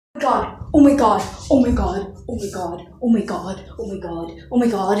God, oh my god, oh my god, oh my god, oh my god, oh my god, oh my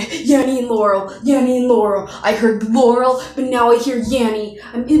god, Yanny and Laurel, Yanny and Laurel. I heard Laurel, but now I hear Yanny.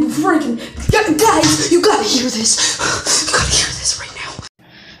 I'm freaking, guys, you gotta hear this. You gotta hear this right now.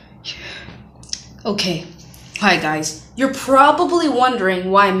 Okay, hi guys. You're probably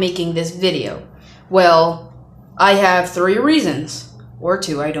wondering why I'm making this video. Well, I have 3 reasons, or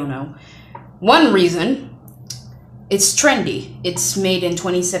 2, I don't know. One reason, it's trendy. It's made in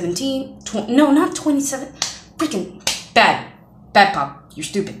 2017. No, not 27. Freaking bad pop. You're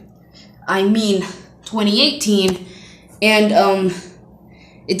stupid. I mean 2018, and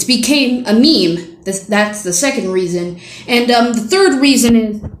it became a meme. That's the second reason, and the third reason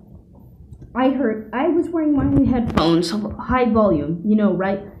is I was wearing my headphones, high volume, you know,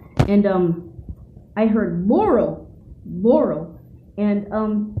 right? And I heard Laurel, and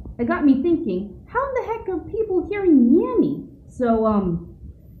it got me thinking. How in the heck are people hearing Yanny? So,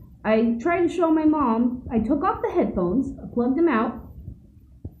 I tried to show my mom. I took off the headphones, plugged them out,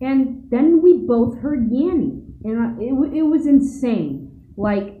 and then we both heard Yanny. And it was insane.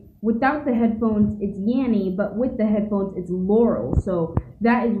 Like, without the headphones, it's Yanny, but with the headphones, it's Laurel. So,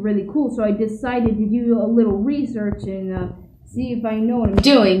 that is really cool. So, I decided to do a little research and see if I know what I'm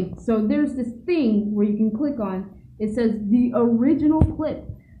doing. So, there's this thing where you can click on. It says, the original clip,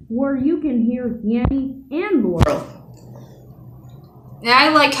 where you can hear Yanny and Laurel. Now, I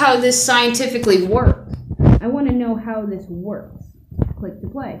like how this scientifically works. I want to know how this works. Click to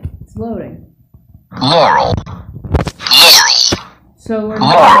play. It's loading. Laurel. Yanny. So we're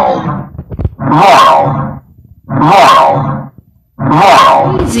Laurel.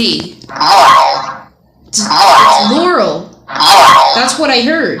 Easy. Laurel. It's Laurel. That's what I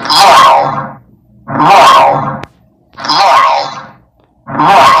heard.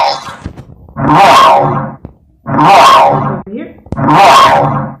 Over here.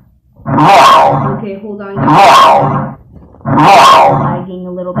 Okay, hold on. Lagging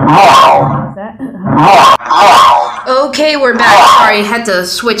a little bit. That? Okay, we're back. Sorry, I had to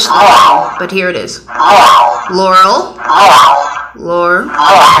switch the line, but here it is. Laurel.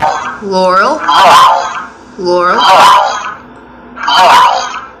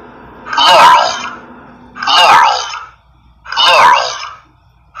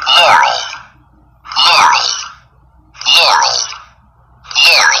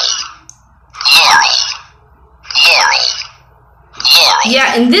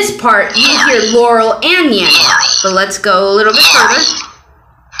 Yeah, in this part, you hear Laurel and Yanny. But let's go a little bit further.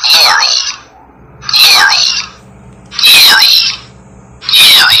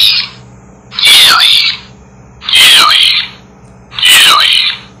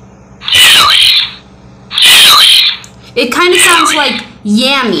 It kind of sounds like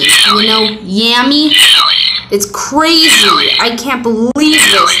yammy, you know, yammy. It's crazy. I can't believe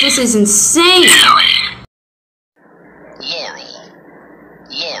this. This is insane.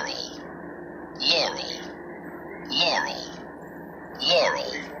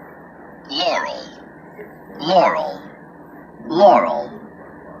 Laurel.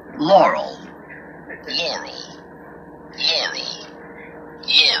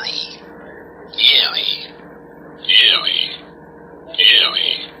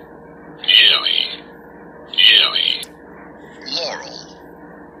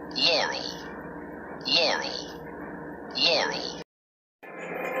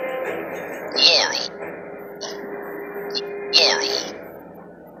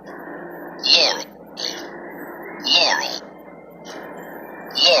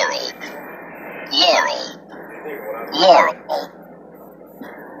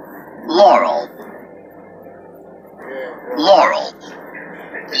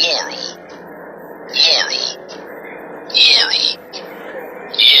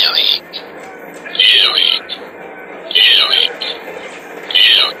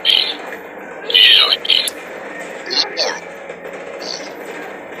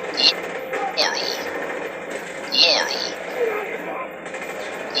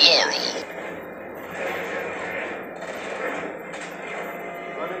 Yanny.